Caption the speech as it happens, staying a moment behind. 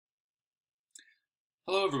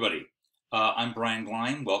Hello, everybody. I'm Brian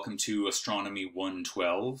Gleim. Welcome to Astronomy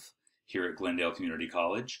 112 here at Glendale Community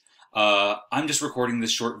College. I'm just recording this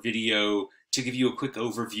short video to give you a quick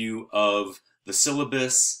overview of the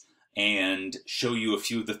syllabus and show you a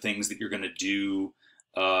few of the things that you're going to do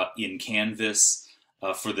in Canvas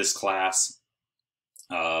for this class,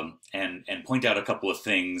 and point out a couple of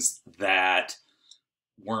things that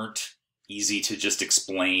weren't easy to just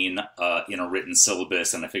explain in a written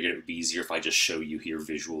syllabus, and I figured it would be easier if I just show you here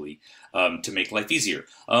visually to make life easier.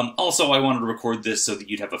 Also, I wanted to record this so that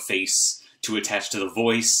you'd have a face to attach to the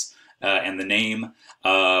voice and the name.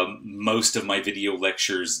 Most of my video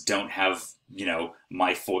lectures don't have,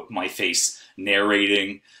 my face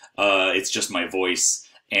narrating. It's just my voice,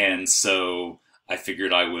 and so I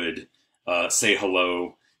figured I would say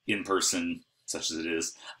hello in person, such as it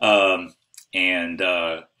is.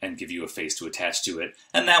 And give you a face to attach to it.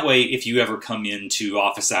 And that way, if you ever come into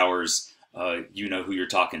office hours, you know who you're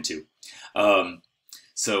talking to.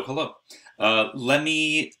 So hello. Let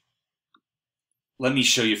me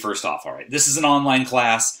show you first off. All right, this is an online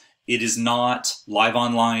class. It is not live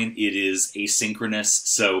online. It is asynchronous.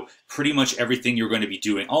 So pretty much everything you're going to be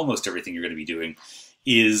doing, almost everything you're going to be doing,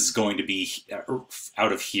 is going to be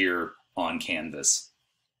out of here on Canvas.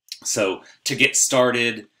 So to get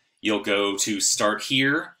started, you'll go to Start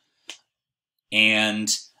Here,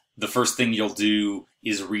 and the first thing you'll do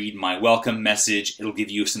is read my welcome message. It'll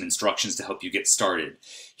give you some instructions to help you get started.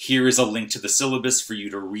 Here is a link to the syllabus for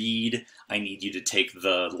you to read. I need you to take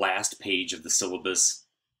the last page of the syllabus,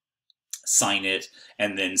 sign it,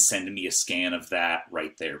 and then send me a scan of that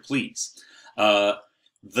right there, please. The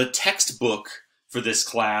textbook for this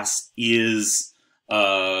class is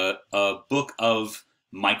a book of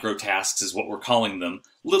microtasks, is what we're calling them,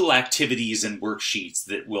 little activities and worksheets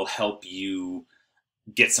that will help you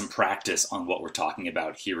get some practice on what we're talking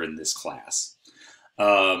about here in this class.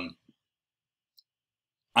 I'm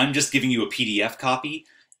just giving you a PDF copy.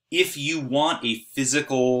 If you want a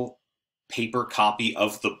physical paper copy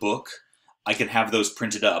of the book, I can have those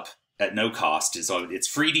printed up at no cost. It's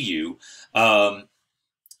free to you.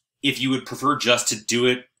 If you would prefer just to do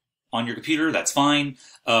it on your computer, that's fine.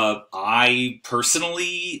 I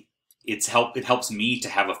personally, it helps me to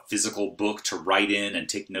have a physical book to write in and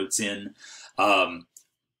take notes in.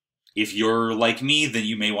 If you're like me, then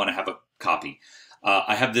you may want to have a copy.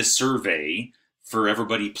 I have this survey for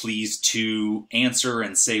everybody, please, to answer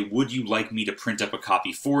and say, would you like me to print up a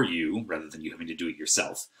copy for you, rather than you having to do it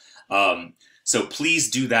yourself? So please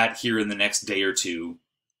do that here in the next day or two,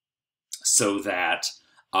 so that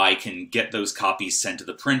I can get those copies sent to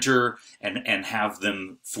the printer and have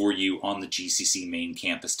them for you on the GCC main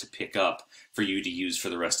campus to pick up for you to use for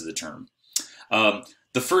the rest of the term.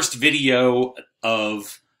 The first video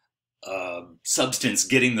of substance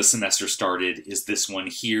getting the semester started is this one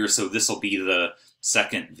here, so this will be the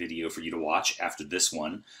second video for you to watch after this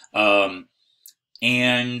one.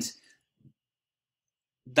 And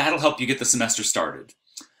that'll help you get the semester started.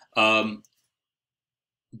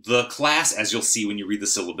 The class, as you'll see when you read the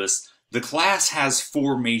syllabus, the class has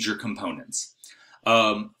four major components.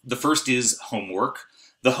 The first is homework.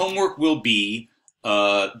 The homework will be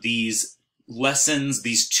these lessons,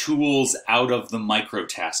 these tools out of the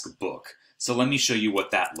microtask book. So let me show you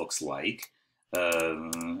what that looks like. There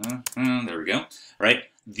we go. Right.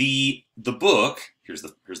 The book, here's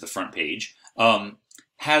the front page,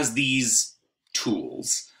 has these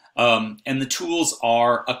tools. And the tools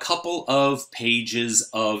are a couple of pages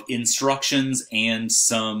of instructions and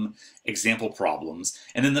some example problems.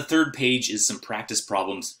 And then the third page is some practice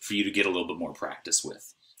problems for you to get a little bit more practice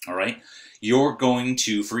with. All right. You're going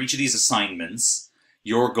to, for each of these assignments,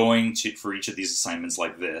 like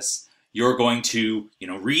this, you're going to,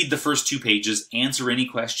 read the first two pages, answer any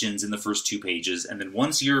questions in the first two pages, and then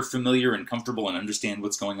once you're familiar and comfortable and understand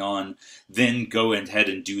what's going on, then go ahead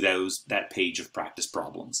and do that page of practice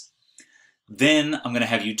problems. Then I'm going to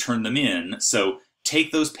have you turn them in. So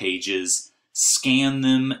take those pages, scan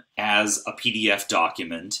them as a PDF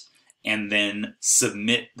document, and then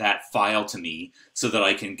submit that file to me so that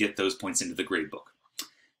I can get those points into the gradebook.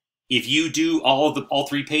 If you do all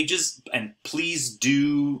three pages, and please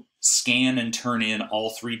do scan and turn in all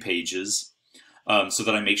three pages, so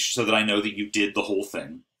that I know that you did the whole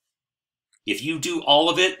thing. If you do all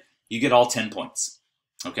of it, you get all 10 points.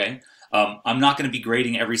 Okay? I'm not going to be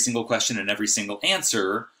grading every single question and every single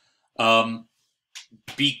answer,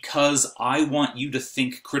 because I want you to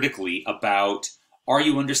think critically about, are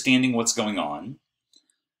you understanding what's going on?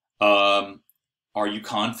 Are you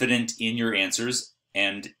confident in your answers?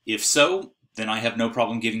 And if so, then I have no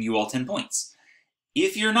problem giving you all 10 points.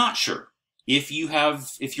 If you're not sure,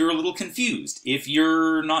 if you're a little confused, if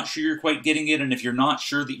you're not sure you're quite getting it, and if you're not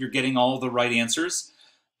sure that you're getting all the right answers,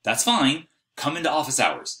 that's fine. Come into office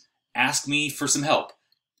hours. Ask me for some help.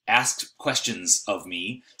 Ask questions of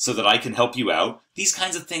me so that I can help you out. These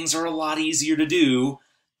kinds of things are a lot easier to do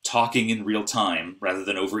talking in real time rather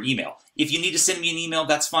than over email. If you need to send me an email,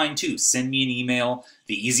 that's fine too. Send me an email.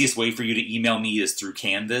 The easiest way for you to email me is through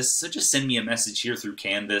Canvas. So just send me a message here through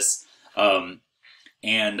Canvas.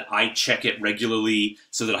 And I check it regularly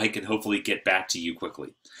so that I can hopefully get back to you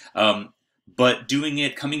quickly. But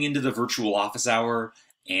coming into the virtual office hour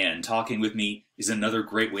and talking with me is another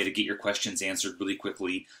great way to get your questions answered really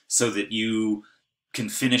quickly so that you can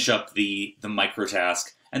finish up the micro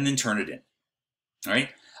task and then turn it in. All right?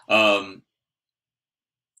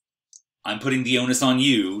 I'm putting the onus on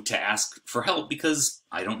you to ask for help because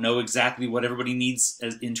I don't know exactly what everybody needs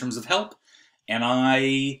in terms of help, and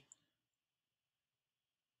I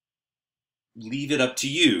leave it up to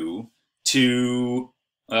you to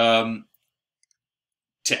ask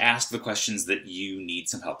the questions that you need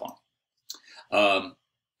some help on.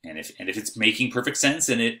 And if it's making perfect sense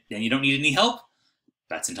and you don't need any help,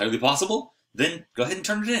 that's entirely possible. Then go ahead and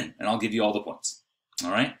turn it in, and I'll give you all the points.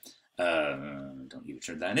 All right. Don't need to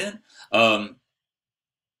turn that in.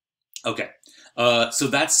 Okay. So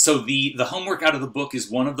the homework out of the book is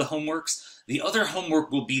one of the homeworks. The other homework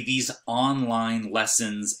will be these online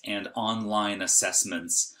lessons and online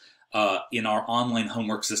assessments in our online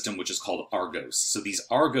homework system, which is called Argos. So these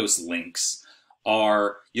Argos links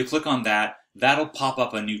you click on that, that'll pop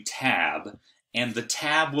up a new tab, and the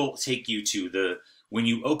tab will take you to when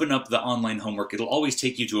you open up the online homework, it'll always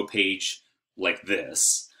take you to a page like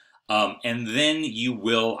this. And then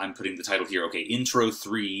I'm putting the title here, okay, Intro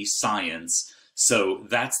 3 Science. So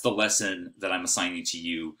that's the lesson that I'm assigning to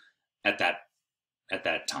you at that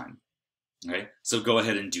time. Okay, so go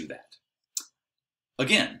ahead and do that.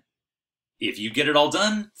 Again, if you get it all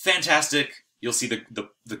done, fantastic. You'll see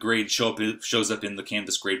the grade shows up in the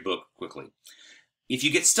Canvas gradebook quickly. If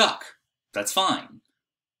you get stuck, that's fine.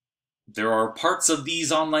 There are parts of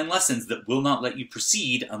these online lessons that will not let you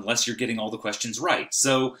proceed unless you're getting all the questions right.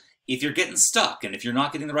 So if you're getting stuck and if you're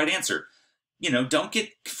not getting the right answer, don't get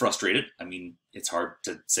frustrated. I mean, it's hard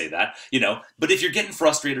to say that, but if you're getting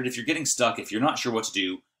frustrated, if you're getting stuck, if you're not sure what to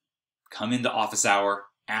do, come into office hour,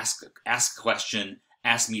 ask a question,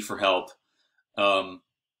 ask me for help, and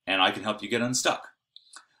I can help you get unstuck.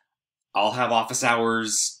 I'll have office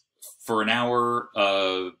hours for an hour,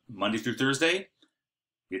 Monday through Thursday.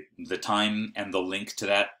 The time and the link to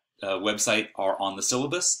that website are on the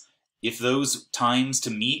syllabus. If those times to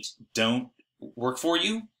meet don't work for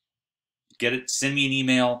you, send me an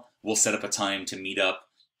email. We'll set up a time to meet up,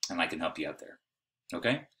 and I can help you out there.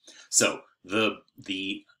 Okay? So the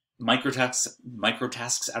micro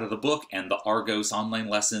tasks out of the book and the Argos online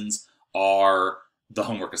lessons are the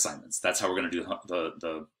homework assignments. That's how we're going to do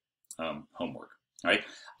the homework. All right?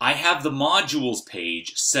 I have the modules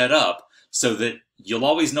page set up so that you'll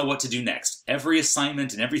always know what to do next. Every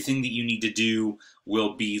assignment and everything that you need to do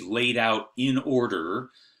will be laid out in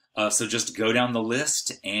order. So just go down the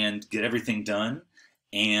list and get everything done,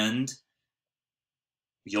 and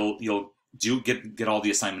you'll get all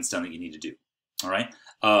the assignments done that you need to do. All right.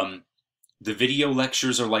 The video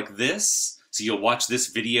lectures are like this. So you'll watch this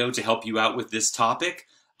video to help you out with this topic.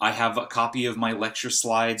 I have a copy of my lecture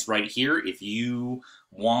slides right here. If you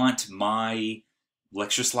want my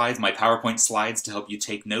lecture slides, my PowerPoint slides to help you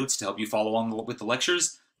take notes, to help you follow along with the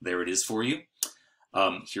lectures, there it is for you.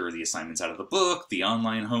 Here are the assignments out of the book, the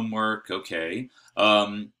online homework, okay.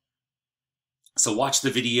 So watch the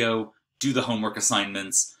video, do the homework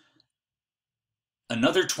assignments.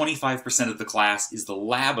 Another 25% of the class is the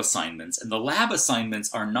lab assignments, and the lab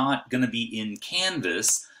assignments are not going to be in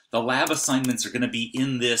Canvas. The lab assignments are going to be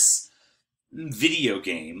in this video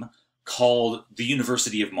game called The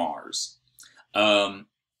University of Mars. When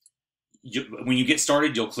you get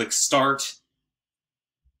started, you'll click Start.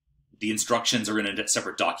 The instructions are in a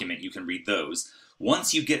separate document. You can read those.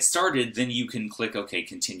 Once you get started, then you can click OK,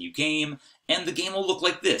 Continue Game, and the game will look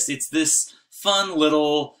like this. It's this fun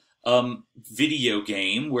little video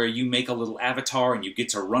game where you make a little avatar and you get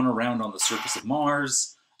to run around on the surface of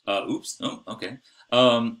Mars. Oops. Oh, okay.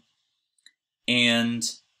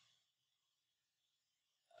 And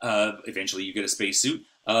eventually you get a spacesuit.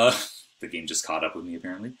 The game just caught up with me,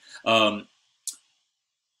 apparently.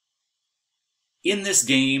 In this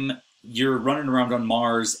game, you're running around on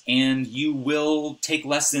Mars, and you will take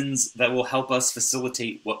lessons that will help us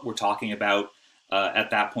facilitate what we're talking about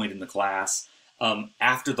at that point in the class.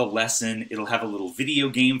 After the lesson, it'll have a little video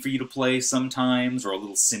game for you to play sometimes, or a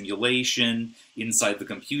little simulation inside the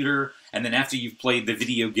computer. And then after you've played the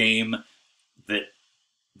video game that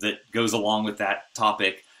goes along with that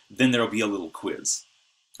topic, then there'll be a little quiz.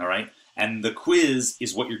 All right? And the quiz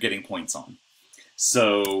is what you're getting points on.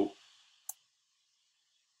 So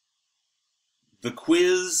the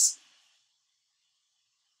quiz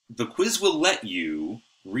will let you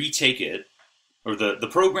retake it, or the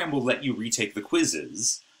program will let you retake the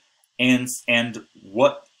quizzes, and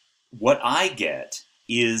what I get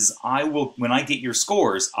is when I get your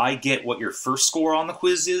scores, I get what your first score on the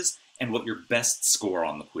quiz is and what your best score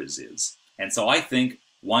on the quiz is. And so I think,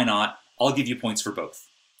 why not? I'll give you points for both.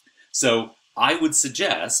 So I would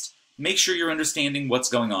suggest, make sure you're understanding what's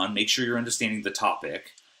going on, make sure you're understanding the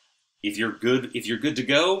topic. If you're good to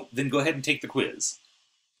go, then go ahead and take the quiz.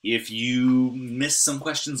 If you miss some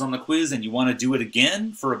questions on the quiz and you want to do it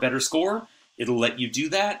again for a better score, it'll let you do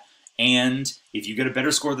that. And if you get a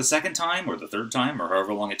better score the second time or the third time or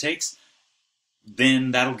however long it takes, then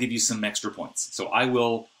that'll give you some extra points. So I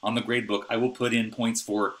will, on the grade book, I will put in points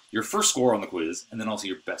for your first score on the quiz and then also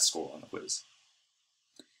your best score on the quiz.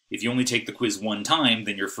 If you only take the quiz one time,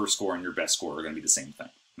 then your first score and your best score are going to be the same thing.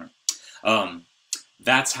 Right?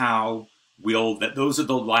 That's how those are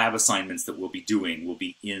the lab assignments that we'll be doing, will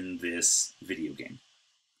be in this video game.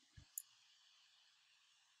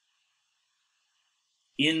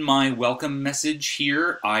 In my welcome message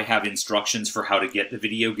here, I have instructions for how to get the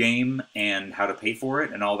video game and how to pay for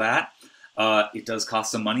it and all that. It does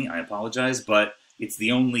cost some money, I apologize, but it's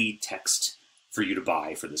the only text for you to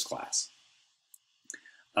buy for this class.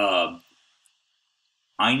 I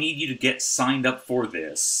need you to get signed up for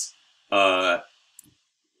this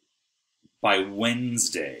by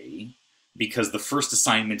Wednesday, because the first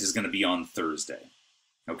assignment is going to be on Thursday,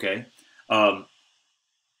 okay?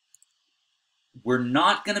 We're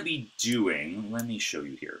not going to be doing, let me show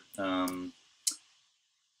you here.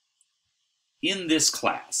 In this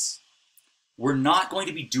class, we're not going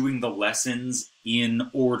to be doing the lessons in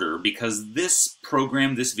order, because this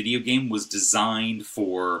program, this video game, was designed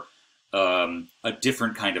for a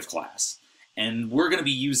different kind of class. And we're going to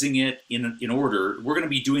be using it in order. We're going to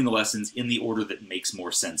be doing the lessons in the order that makes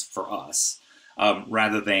more sense for us,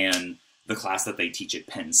 rather than the class that they teach at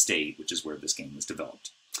Penn State, which is where this game was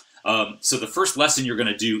developed. So the first lesson you're going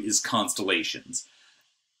to do is constellations.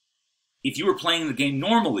 If you were playing the game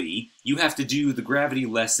normally, you have to do the gravity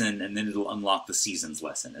lesson, and then it'll unlock the seasons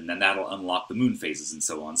lesson, and then that'll unlock the moon phases, and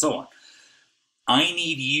so on and so on. I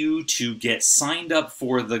need you to get signed up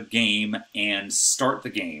for the game and start the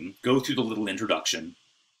game, go through the little introduction.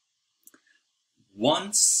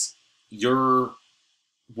 Once you're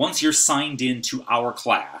signed into our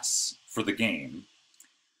class for the game,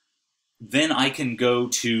 then I can go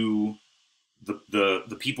to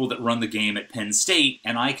the people that run the game at Penn State,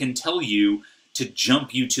 and I can tell you to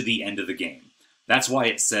jump you to the end of the game. That's why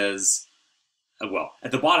it says, well, at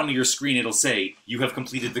the bottom of your screen it'll say, you have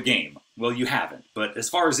completed the game. Well, you haven't, but as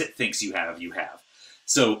far as it thinks you have, you have.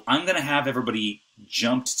 So I'm going to have everybody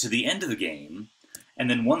jumped to the end of the game, and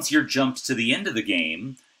then once you're jumped to the end of the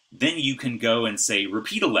game, then you can go and say,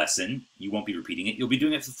 repeat a lesson. You won't be repeating it, you'll be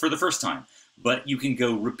doing it for the first time. But you can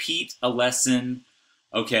go repeat a lesson,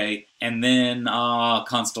 okay, and then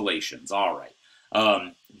constellations, all right.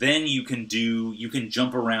 Then you can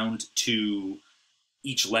jump around to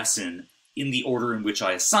each lesson in the order in which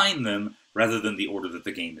I assign them, rather than the order that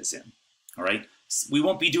the game is in, all right? We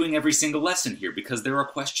won't be doing every single lesson here, because there are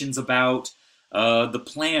questions about the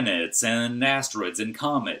planets and asteroids and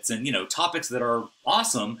comets and, you know, topics that are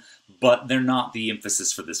awesome, but they're not the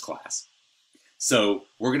emphasis for this class. So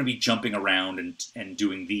we're going to be jumping around and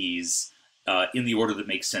doing these in the order that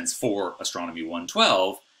makes sense for Astronomy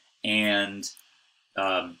 112, and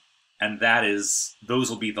those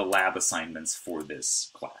will be the lab assignments for this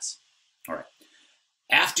class. All right.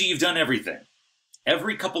 After you've done everything,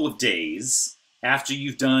 every couple of days, after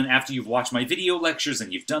you've watched my video lectures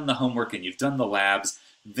and you've done the homework and you've done the labs,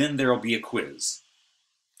 then there'll be a quiz.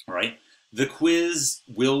 All right. The quiz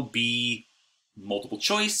will be multiple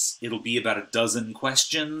choice. It'll be about a dozen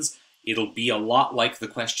questions. It'll be a lot like the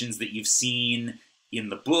questions that you've seen in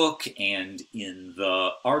the book and in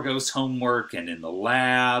the Argos homework and in the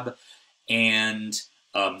lab. And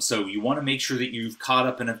so you want to make sure that you've caught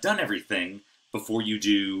up and have done everything before you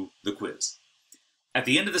do the quiz. At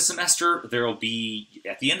the end of the semester,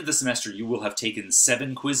 you will have taken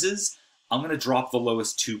 7 quizzes. I'm going to drop the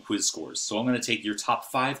lowest 2 quiz scores. So I'm going to take your top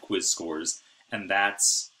 5 quiz scores, and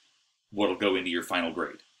that's what'll go into your final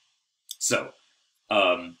grade. So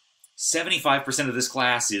 75% of this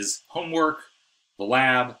class is homework, the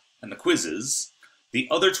lab, and the quizzes. The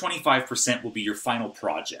other 25% will be your final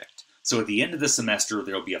project. So at the end of the semester,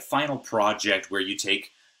 there'll be a final project where you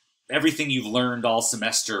take everything you've learned all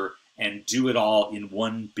semester and do it all in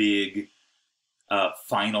one big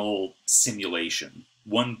final simulation,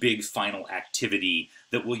 one big final activity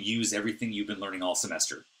that will use everything you've been learning all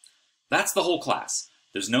semester. That's the whole class.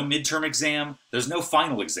 There's no midterm exam. There's no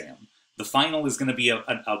final exam. The final is going to be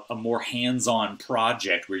a more hands-on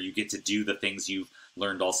project where you get to do the things you've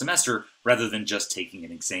learned all semester rather than just taking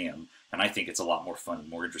an exam. And I think it's a lot more fun and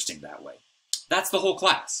more interesting that way. That's the whole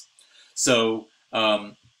class. So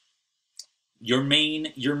your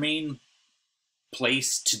main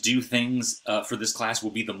place to do things for this class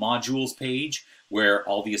will be the modules page, where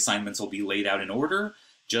all the assignments will be laid out in order.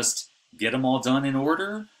 Just get them all done in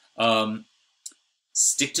order.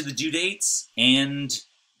 Stick to the due dates, and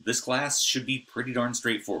this class should be pretty darn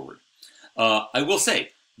straightforward. I will say,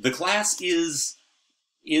 the class is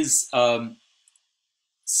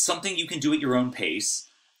something you can do at your own pace.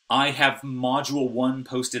 I have Module 1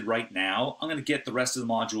 posted right now. I'm going to get the rest of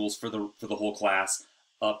the modules for the whole class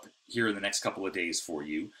up here in the next couple of days for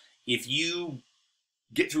you. If you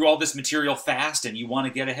get through all this material fast and you want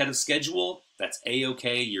to get ahead of schedule, that's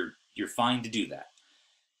A-okay. You're fine to do that.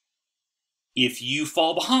 If you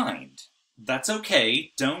fall behind, that's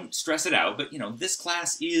okay. Don't stress it out. But, you know, this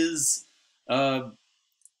class is,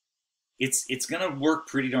 it's going to work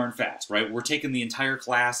pretty darn fast, right? We're taking the entire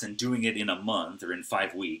class and doing it in a month or in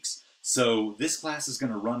 5 weeks. So this class is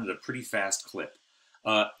going to run at a pretty fast clip.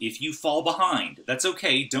 If you fall behind, that's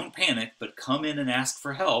okay. Don't panic, but come in and ask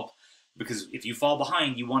for help, because if you fall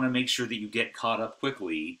behind, you want to make sure that you get caught up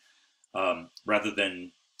quickly rather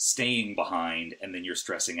than staying behind and then you're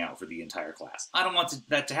stressing out for the entire class. I don't want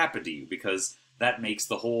that to happen to you, because that makes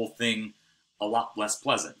the whole thing a lot less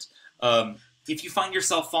pleasant. If you find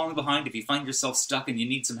yourself falling behind, if you find yourself stuck and you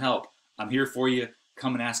need some help, I'm here for you.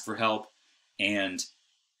 Come and ask for help, and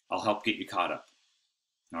I'll help get you caught up.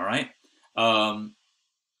 All right?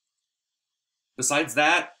 Besides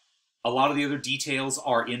that, a lot of the other details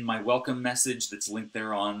are in my welcome message that's linked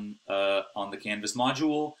there on the Canvas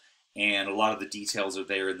module, and a lot of the details are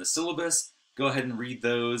there in the syllabus. Go ahead and read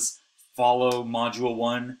those, follow Module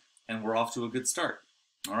 1, and we're off to a good start.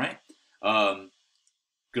 All right?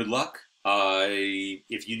 Good luck.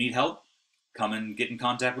 If you need help, come and get in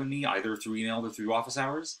contact with me, either through email or through office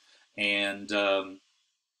hours. And other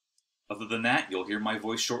than that, you'll hear my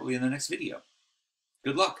voice shortly in the next video.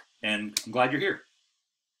 Good luck, and I'm glad you're here.